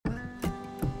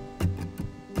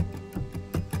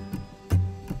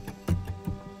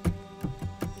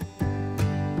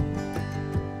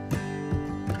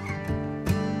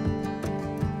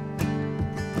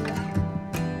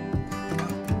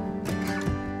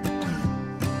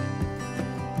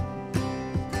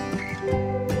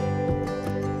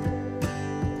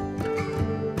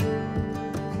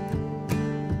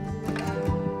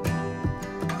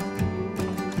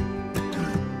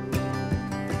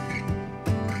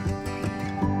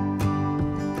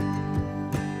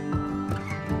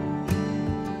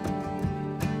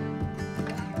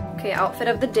Okay, outfit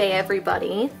of the day,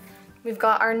 everybody. We've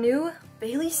got our new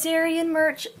Bailey Sarian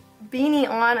merch beanie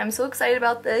on. I'm so excited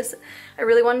about this. I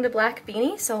really wanted a black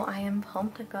beanie, so I am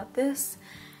pumped. I've got this.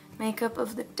 Makeup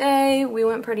of the day. We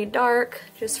went pretty dark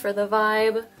just for the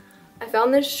vibe. I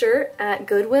found this shirt at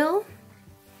Goodwill.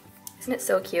 Isn't it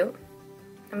so cute?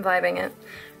 I'm vibing it.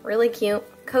 Really cute.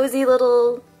 Cozy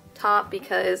little top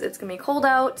because it's gonna be cold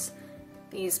out.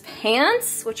 These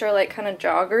pants, which are like kind of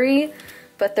joggery,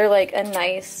 but they're like a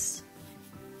nice,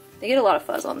 they get a lot of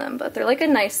fuzz on them, but they're like a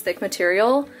nice thick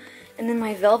material. And then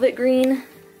my velvet green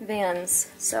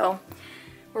Vans. So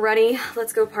we're ready,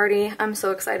 let's go party. I'm so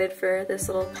excited for this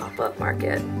little pop-up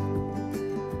market.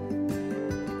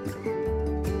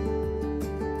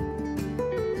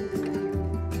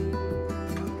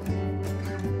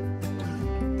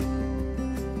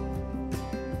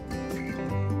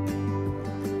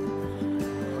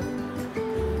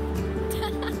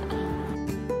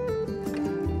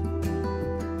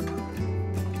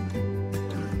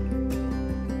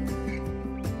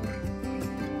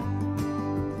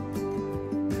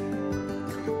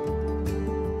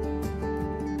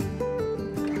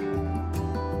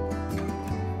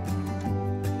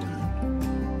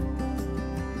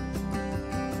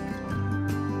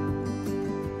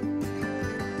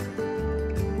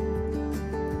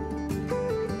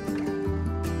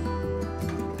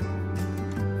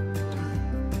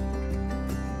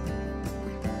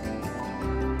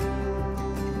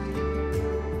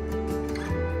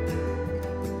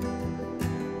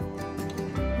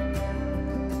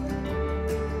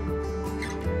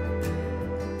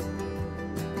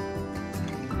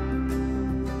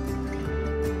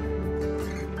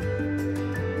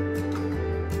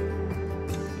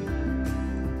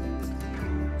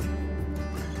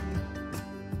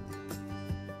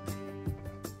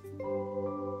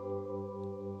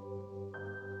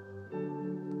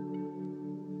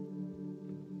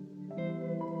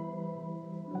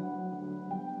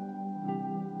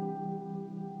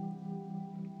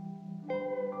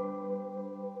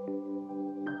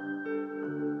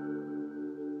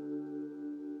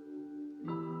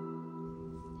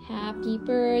 Happy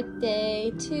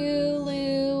birthday to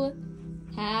Lu.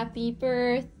 Happy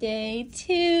birthday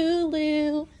to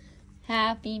Lu.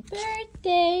 Happy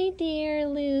birthday, dear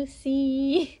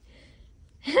Lucy.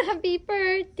 Happy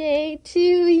birthday to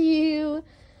you.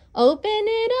 Open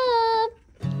it up.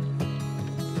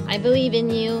 I believe in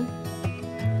you.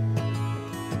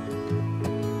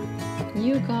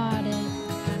 You got it.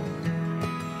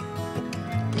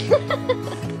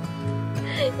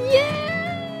 Yeah!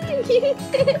 You did!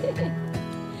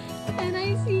 And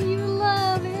I see you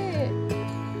love it!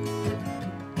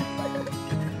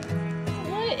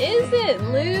 What is it,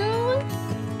 Lu?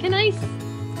 Can I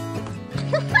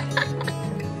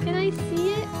Can I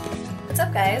see it? What's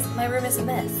up, guys? My room is a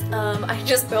mess. I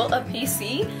just built a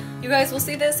PC. You guys will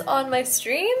see this on my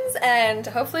streams, and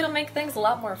hopefully it'll make things a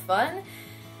lot more fun.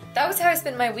 That was how I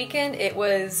spent my weekend. It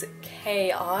was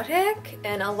chaotic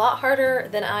and a lot harder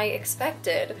than I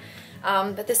expected.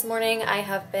 But this morning I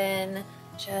have been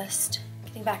just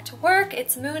getting back to work.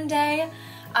 It's Moon Day.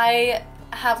 I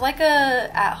have like a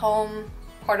at-home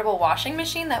portable washing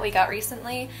machine that we got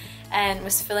recently and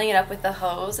was filling it up with the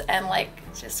hose and like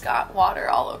just got water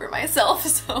all over myself,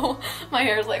 so my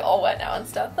hair is like all wet now and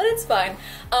stuff, but it's fine.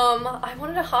 I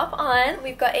wanted to hop on.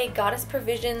 We've got a Goddess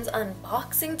Provisions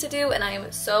unboxing to do and I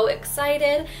am so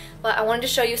excited, but I wanted to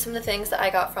show you some of the things that I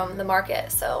got from the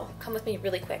market, so come with me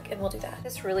really quick and we'll do that.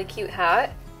 This really cute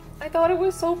hat. I thought it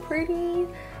was so pretty.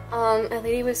 A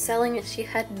lady was selling it. She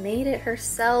had made it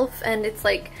herself and it's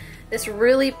like this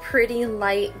really pretty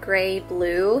light gray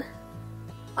blue.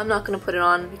 I'm not gonna put it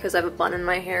on because I have a bun in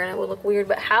my hair and it will look weird,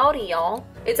 but howdy y'all.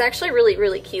 It's actually really,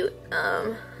 really cute.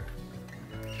 I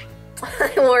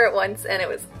wore it once and it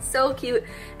was so cute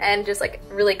and just like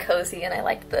really cozy, and I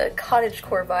liked the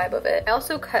cottagecore vibe of it. I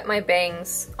also cut my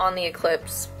bangs on the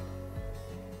eclipse.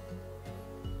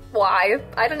 Why?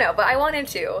 I don't know, but I wanted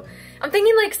to. I'm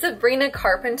thinking like Sabrina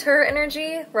Carpenter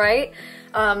energy, right?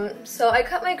 So I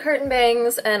cut my curtain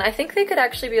bangs and I think they could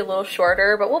actually be a little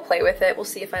shorter, but we'll play with it. We'll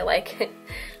see if I like it.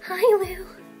 Hi, Lu.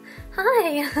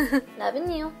 Hi. Loving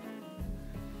you.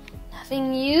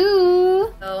 Loving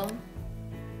you. So,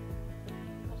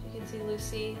 as you can see,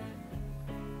 Lucy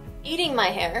eating my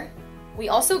hair. We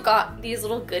also got these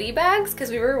little goodie bags because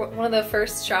we were one of the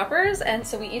first shoppers, and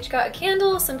so we each got a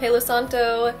candle, some Palo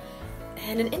Santo,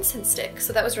 and an incense stick,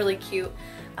 so that was really cute.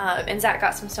 And Zach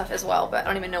got some stuff as well, but I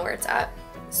don't even know where it's at.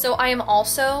 So I am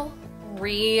also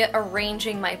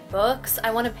rearranging my books.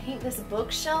 I want to paint this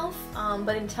bookshelf,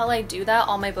 but until I do that,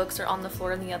 all my books are on the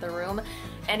floor in the other room,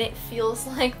 and it feels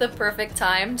like the perfect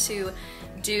time to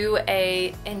do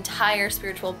a entire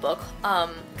spiritual book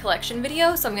collection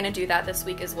video, so I'm gonna do that this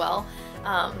week as well.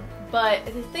 But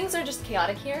things are just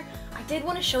chaotic here. I did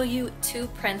want to show you 2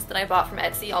 prints that I bought from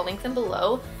Etsy. I'll link them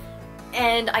below.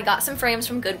 And I got some frames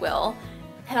from Goodwill,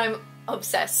 and I'm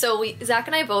obsessed. So Zach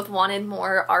and I both wanted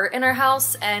more art in our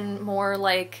house and more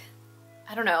like,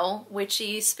 I don't know,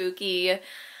 witchy, spooky,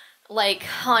 like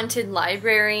haunted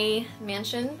library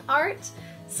mansion art.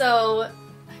 So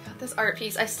I got this art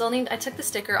piece. I took the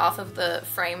sticker off of the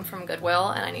frame from Goodwill,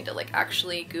 and I need to like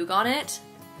actually goog on it.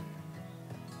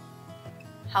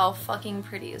 How fucking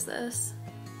pretty is this?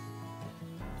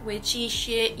 Witchy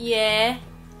shit, yeah.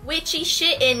 Witchy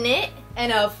shit in it.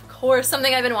 And of course,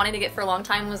 something I've been wanting to get for a long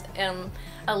time was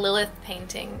a Lilith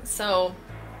painting. So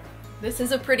this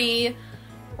is a pretty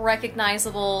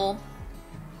recognizable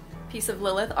piece of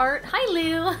Lilith art. Hi,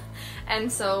 Lou!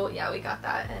 And so yeah, we got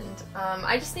that, and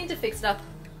I just need to fix it up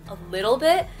a little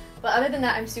bit, but other than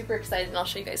that, I'm super excited, and I'll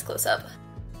show you guys close up.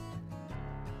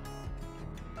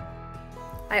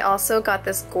 I also got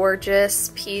this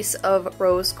gorgeous piece of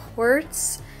rose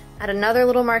quartz at another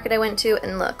little market I went to,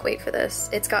 and look, wait for this.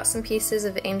 It's got some pieces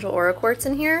of angel aura quartz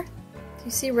in here. Do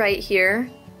you see right here?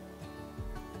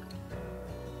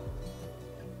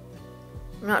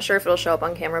 I'm not sure if it'll show up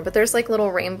on camera, but there's like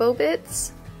little rainbow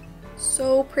bits.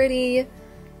 So pretty,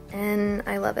 and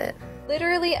I love it.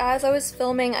 Literally, as I was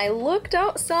filming, I looked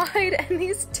outside and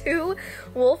these 2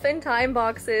 Wolf in Time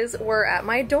boxes were at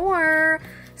my door.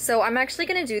 So I'm actually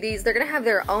gonna do these. They're gonna have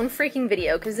their own freaking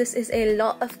video because this is a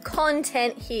lot of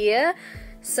content here.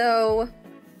 So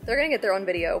they're gonna get their own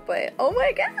video, but oh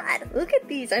my god, look at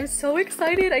these. I'm so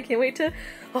excited. I can't wait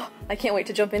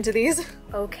to jump into these.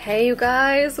 Okay, you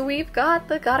guys, we've got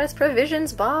the Goddess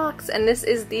Provisions box, and this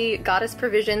is the Goddess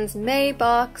Provisions May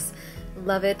box.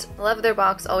 Love it. Love their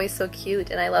box, always so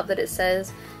cute, and I love that it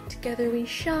says, "Together we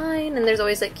shine," and there's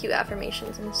always like cute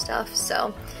affirmations and stuff,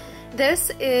 so.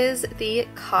 This is the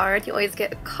card. You always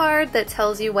get a card that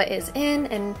tells you what is in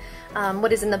and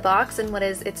what is in the box and what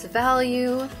is its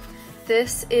value.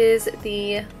 This is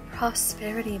the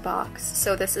prosperity box.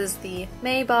 So this is the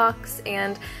May box,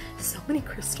 and so many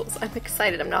crystals. I'm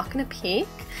excited. I'm not gonna peek,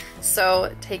 so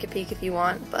take a peek if you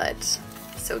want, but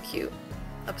so cute.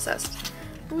 Obsessed.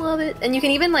 Love it. And you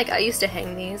can even, like, I used to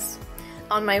hang these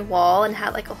on my wall and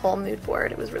had like a whole mood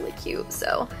board. It was really cute,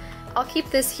 so I'll keep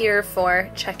this here for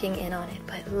checking in on it,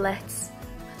 but let's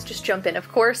just jump in.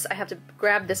 Of course, I have to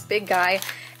grab this big guy,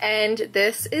 and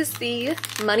this is the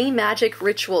Money Magic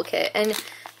Ritual Kit. And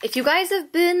if you guys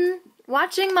have been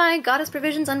watching my Goddess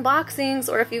Provisions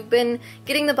unboxings, or if you've been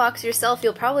getting the box yourself,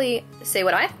 you'll probably say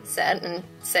what I said and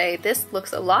say this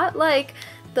looks a lot like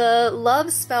the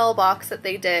Love Spell box that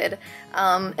they did.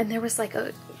 And there was like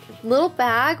a little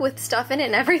bag with stuff in it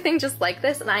and everything just like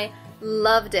this, and I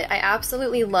loved it. I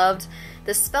absolutely loved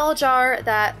the spell jar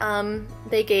that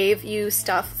they gave you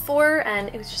stuff for, and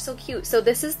it was just so cute. So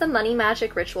this is the Money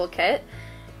Magic Ritual Kit,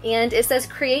 and it says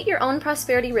create your own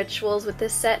prosperity rituals with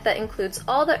this set that includes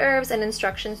all the herbs and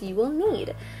instructions you will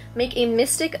need. Make a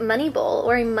mystic money bowl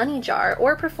or a money jar,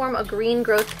 or perform a green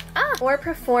growth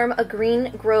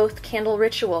candle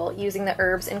ritual using the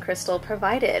herbs and crystal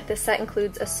provided. This set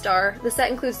includes star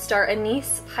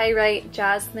anise, pyrite,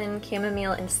 jasmine,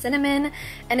 chamomile, and cinnamon,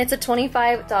 and it's a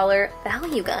 $25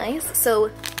 value, guys. So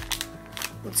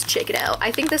let's check it out.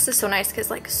 I think this is so nice because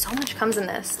like so much comes in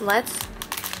this. Let's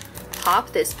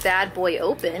pop this bad boy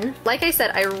open. Like I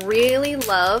said, I really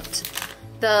loved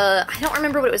I don't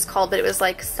remember what it was called, but it was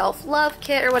like self-love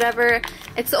kit or whatever.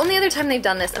 It's the only other time they've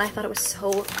done this, and I thought it was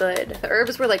so good. The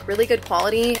herbs were like really good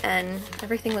quality and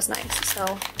everything was nice, so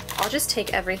I'll just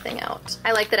take everything out.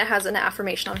 I like that it has an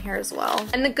affirmation on here as well.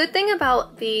 And the good thing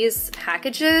about these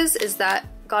packages is that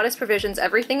Goddess Provisions,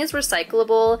 everything is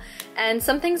recyclable, and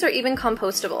some things are even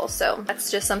compostable, so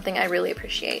that's just something I really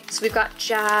appreciate. So we've got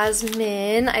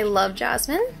jasmine. I love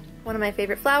jasmine, one of my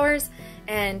favorite flowers.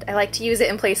 And I like to use it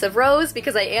in place of rose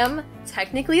because I am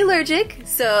technically allergic,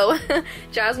 so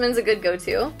jasmine's a good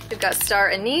go-to. We've got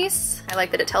star anise. I like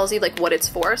that it tells you like what it's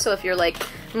for, so if you're like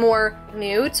more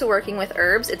new to working with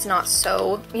herbs, it's not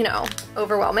so, you know,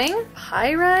 overwhelming.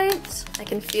 Pyrite, I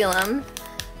can feel them.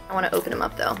 I want to open them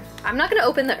up though. I'm not going to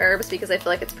open the herbs because I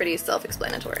feel like it's pretty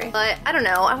self-explanatory, but I don't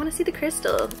know, I want to see the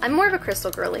crystal. I'm more of a crystal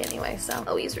girly anyway, so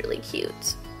oh, he's really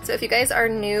cute. So if you guys are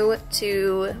new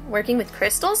to working with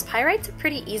crystals, pyrite's a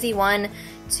pretty easy one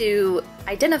to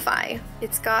identify.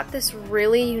 It's got this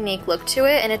really unique look to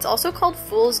it, and it's also called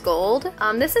Fool's Gold.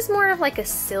 This is more of like a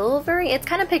silvery, it's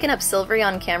kind of picking up silvery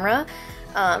on camera,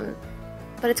 but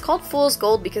it's called Fool's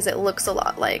Gold because it looks a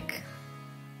lot like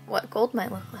what gold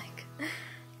might look like.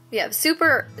 Yeah,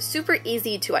 super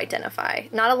easy to identify.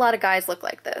 Not a lot of guys look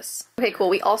like this. Okay, cool.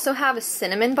 We also have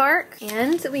cinnamon bark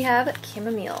and we have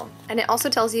chamomile. And it also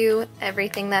tells you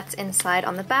everything that's inside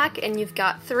on the back, and you've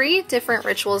got 3 different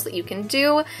rituals that you can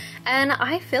do, and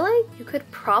I feel like you could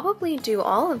probably do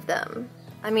all of them.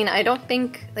 I mean, I don't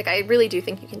think, like, I really do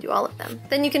think you can do all of them.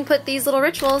 Then you can put these little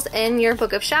rituals in your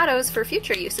Book of Shadows for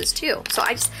future uses too. So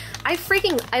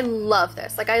I love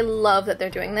this. Like, I love that they're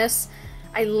doing this.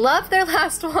 I love their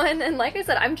last one, and like I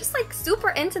said, I'm just like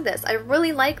super into this. I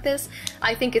really like this.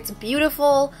 I think it's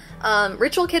beautiful.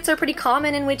 Ritual kits are pretty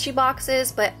common in witchy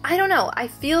boxes, but I don't know. I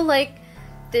feel like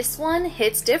this one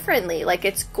hits differently. Like,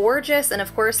 it's gorgeous, and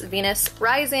of course Venus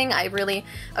rising. I really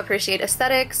appreciate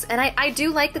aesthetics, and I do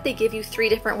like that they give you 3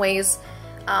 different ways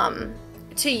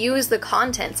to use the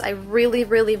contents. I really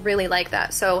like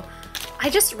that. So I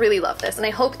just really love this, and I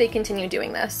hope they continue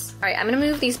doing this. All right, I'm gonna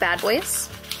move these bad boys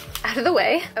out of the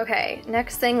way. Okay,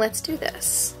 next thing, let's do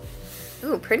this.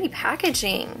 Ooh, pretty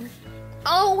packaging.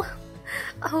 Oh,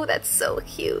 that's so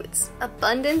cute.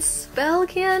 Abundance spell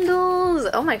candles.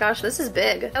 Oh my gosh, this is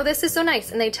big. Oh, this is so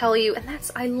nice. And they tell you, and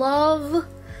that's, I love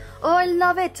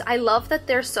it. I love that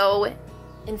they're so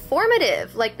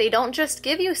informative. Like, they don't just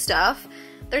give you stuff.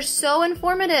 They're so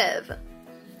informative.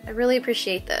 I really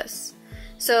appreciate this.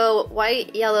 So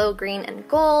white, yellow, green, and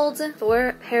gold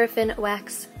for paraffin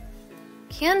wax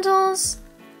candles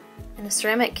and a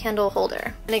ceramic candle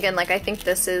holder. And again, like, I think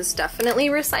this is definitely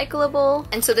recyclable.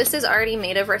 And so this is already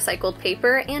made of recycled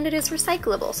paper, and it is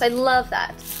recyclable. So I love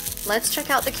that. Let's check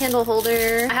out the candle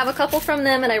holder. I have a couple from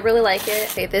them and I really like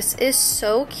it. Okay, this is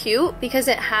so cute because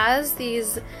it has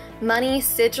these money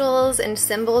sigils and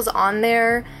symbols on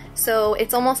there. So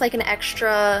it's almost like an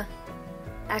extra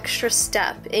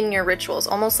step in your rituals,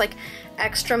 almost like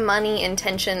extra money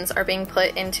intentions are being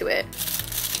put into it.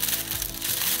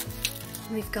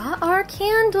 We've got our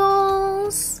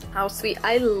candles. How sweet.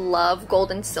 I love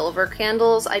gold and silver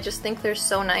candles. I just think they're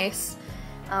so nice.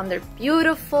 They're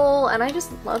beautiful, and I just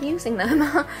love using them.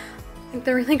 I think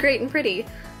they're really great and pretty.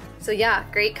 So yeah,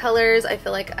 great colors. I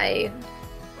feel like I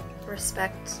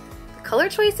respect the color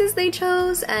choices they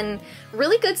chose, and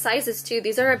really good sizes too.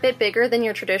 These are a bit bigger than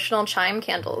your traditional chime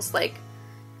candles. Like,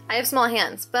 I have small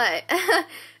hands, but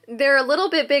they're a little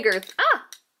bit bigger.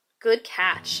 Good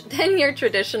catch. Than your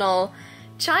traditional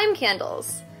chime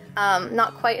candles.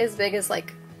 Not quite as big as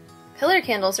like pillar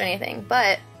candles or anything,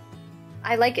 but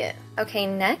I like it. Okay,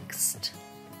 next,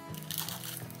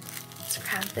 let's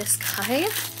grab this guy.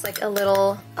 It's like a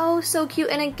little, oh, so cute.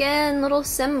 And again, little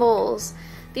symbols.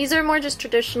 These are more just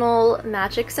traditional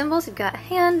magic symbols. You've got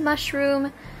hand,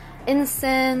 mushroom,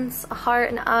 incense, a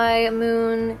heart, an eye, a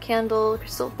moon, candle,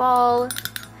 crystal ball.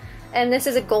 And this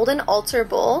is a golden altar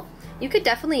bowl. You could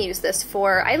definitely use this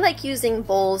for, I like using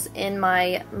bowls in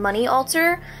my money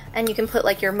altar, and you can put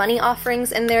like your money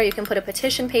offerings in there. You can put a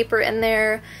petition paper in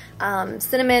there,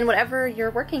 cinnamon, whatever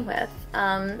you're working with.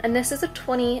 And this is a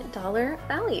 $20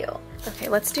 value. Okay,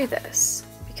 let's do this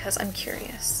because I'm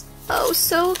curious. Oh,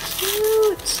 so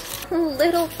cute.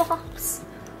 Little box.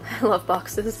 I love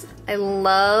boxes. I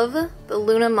love the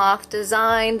Luna moth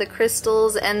design. The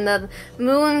crystals and the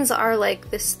moons are like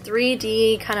this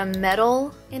 3D kind of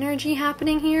metal energy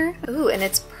happening here. Ooh, and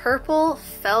it's purple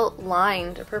felt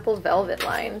lined, or purple velvet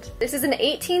lined. This is an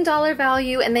 $18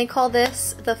 value, and they call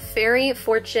this the Fairy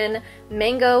Fortune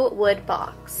Mango Wood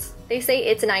Box. They say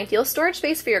it's an ideal storage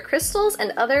space for your crystals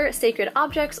and other sacred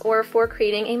objects, or for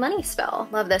creating a money spell.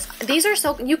 Love this. These are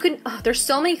so, you can, there's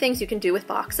so many things you can do with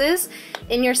boxes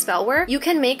in your spell work. You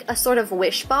can make a sort of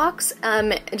wish box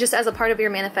just as a part of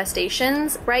your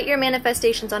manifestations. Write your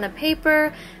manifestations on a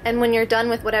paper, and when you're done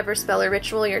with whatever spell or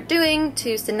ritual you're doing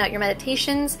to send out your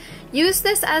meditations, use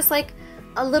this as like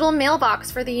a little mailbox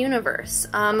for the universe.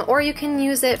 Or you can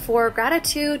use it for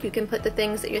gratitude. You can put the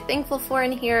things that you're thankful for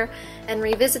in here and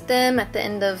revisit them at the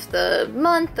end of the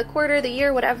month, the quarter, the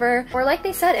year, whatever. Or like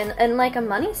they said, in like a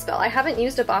money spell. I haven't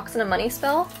used a box in a money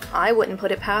spell. I wouldn't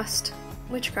put it past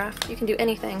witchcraft. You can do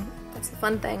anything. That's the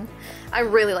fun thing. I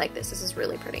really like this. This is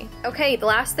really pretty. Okay, the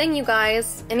last thing, you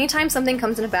guys. Anytime something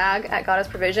comes in a bag at Goddess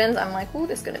Provisions, I'm like, ooh,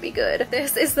 this is gonna be good.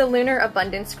 This is the Lunar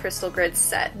Abundance Crystal Grid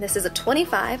set. This is a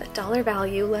 $25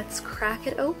 value. Let's crack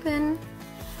it open.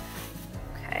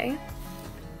 Okay.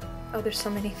 Oh, there's so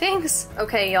many things.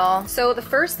 Okay, y'all. So the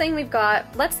first thing we've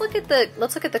got, let's look at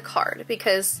the card,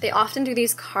 because they often do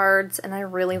these cards and I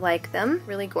really like them.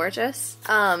 Really gorgeous.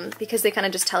 Because they kind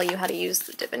of just tell you how to use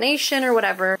the divination or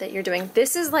whatever that you're doing.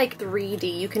 This is like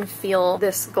 3D. You can feel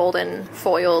this golden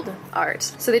foiled art.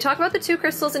 So they talk about the 2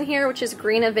 crystals in here, which is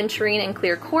green aventurine and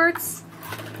clear quartz.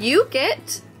 You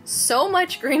get so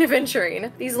much green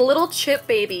aventurine. These little chip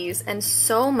babies and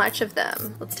so much of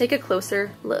them. Let's take a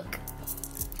closer look.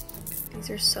 These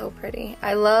are so pretty.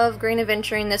 I love green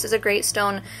aventurine. This is a great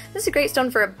stone. This is a great stone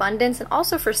for abundance and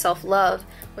also for self-love,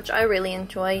 which I really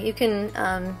enjoy. You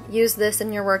can use this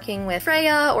and you're working with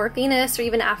Freya or Venus or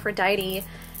even Aphrodite.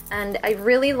 And I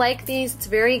really like these. It's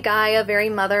very Gaia, very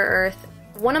Mother Earth.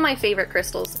 One of my favorite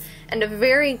crystals and a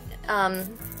very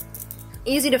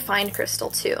easy to find crystal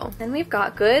too. And we've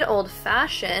got good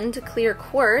old-fashioned clear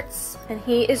quartz, and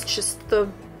he is just the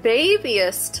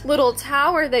babiest little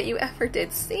tower that you ever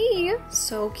did see.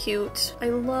 So cute. I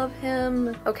love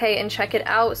him. Okay, and check it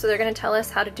out. So they're gonna tell us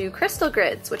how to do crystal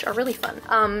grids, which are really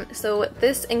fun. So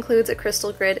this includes a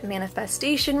crystal grid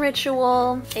manifestation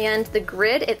ritual, and the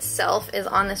grid itself is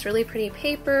on this really pretty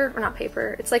paper, or not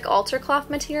paper, it's like altar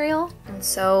cloth material. And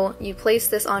so you place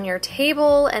this on your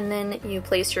table, and then you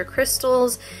place your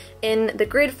crystals in the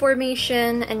grid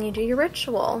formation and you do your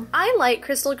ritual. I like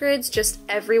crystal grids just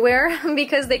everywhere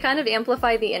because they kind of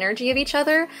amplify the energy of each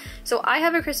other. So I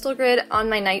have a crystal grid on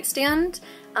my nightstand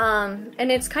and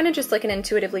it's kind of just like an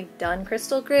intuitively done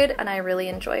crystal grid and I really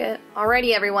enjoy it.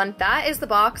 Alrighty everyone, that is the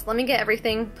box. Let me get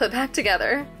everything put back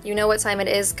together. You know what time it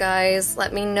is, guys.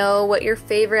 Let me know what your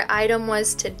favorite item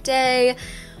was today.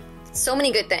 So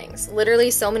many good things,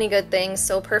 literally so many good things.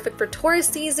 So perfect for Taurus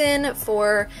season,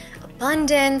 for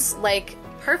abundance, like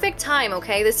perfect time,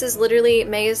 okay? This is literally,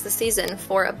 May is the season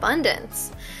for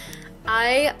abundance.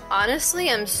 I honestly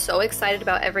am so excited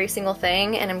about every single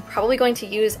thing and I'm probably going to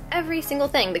use every single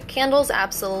thing. The candles,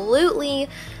 absolutely,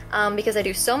 because I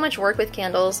do so much work with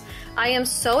candles. I am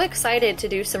so excited to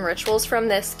do some rituals from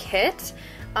this kit.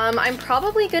 I'm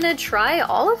probably gonna try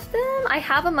all of them. I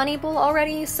have a money bowl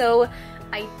already, so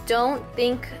I don't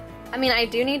think, I mean, I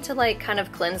do need to like kind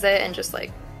of cleanse it and just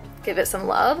like give it some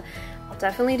love. I'll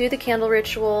definitely do the candle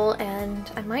ritual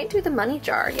and I might do the money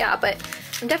jar, yeah, but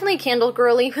I'm definitely a candle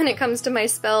girly when it comes to my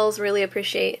spells. Really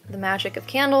appreciate the magic of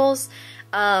candles.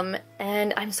 And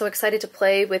I'm so excited to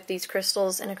play with these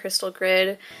crystals in a crystal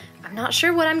grid. I'm not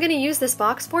sure what I'm gonna use this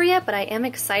box for yet, but I am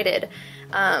excited.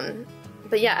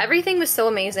 But yeah, everything was so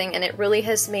amazing and it really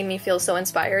has made me feel so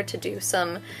inspired to do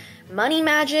some money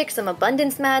magic, some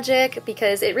abundance magic,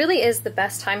 because it really is the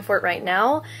best time for it right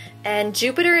now. And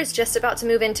Jupiter is just about to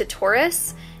move into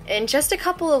Taurus in just a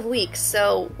couple of weeks.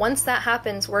 So once that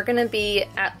happens, we're gonna be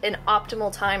at an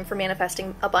optimal time for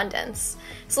manifesting abundance.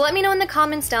 So let me know in the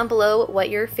comments down below what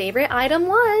your favorite item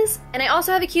was. And I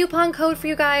also have a coupon code for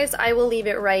you guys. I will leave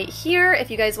it right here. If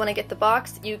you guys wanna get the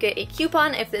box, you get a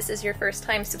coupon if this is your first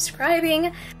time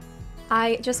subscribing.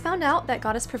 I just found out that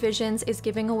Goddess Provisions is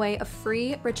giving away a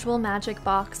free ritual magic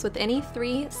box with any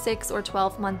 3, 6, or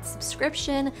 12-month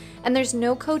subscription, and there's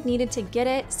no code needed to get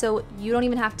it, so you don't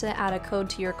even have to add a code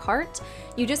to your cart.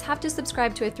 You just have to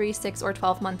subscribe to a 3, 6, or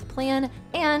 12-month plan,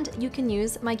 and you can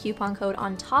use my coupon code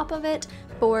on top of it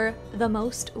for the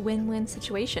most win-win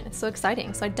situation. It's so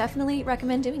exciting, so I definitely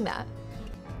recommend doing that.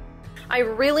 I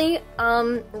really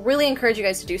encourage you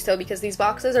guys to do so because these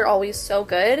boxes are always so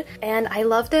good and I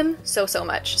love them so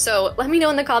much. So let me know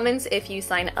in the comments if you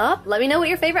sign up. Let me know what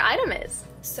your favorite item is.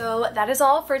 So that is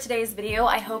all for today's video.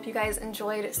 I hope you guys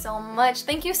enjoyed it so much.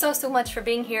 Thank you so much for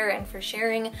being here and for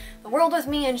sharing the world with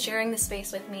me and sharing the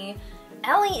space with me.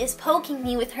 Ellie is poking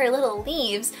me with her little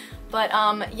leaves, but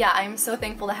yeah, I'm so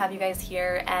thankful to have you guys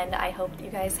here and I hope that you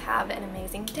guys have an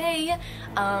amazing day.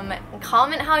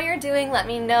 Comment how you're doing, let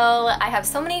me know. I have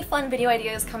so many fun video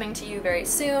ideas coming to you very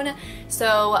soon,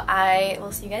 so I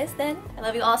will see you guys then. I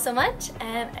love you all so much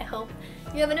and I hope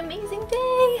you have an amazing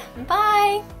day.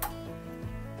 Bye!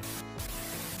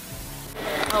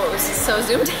 Oh, it was so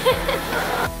zoomed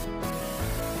in.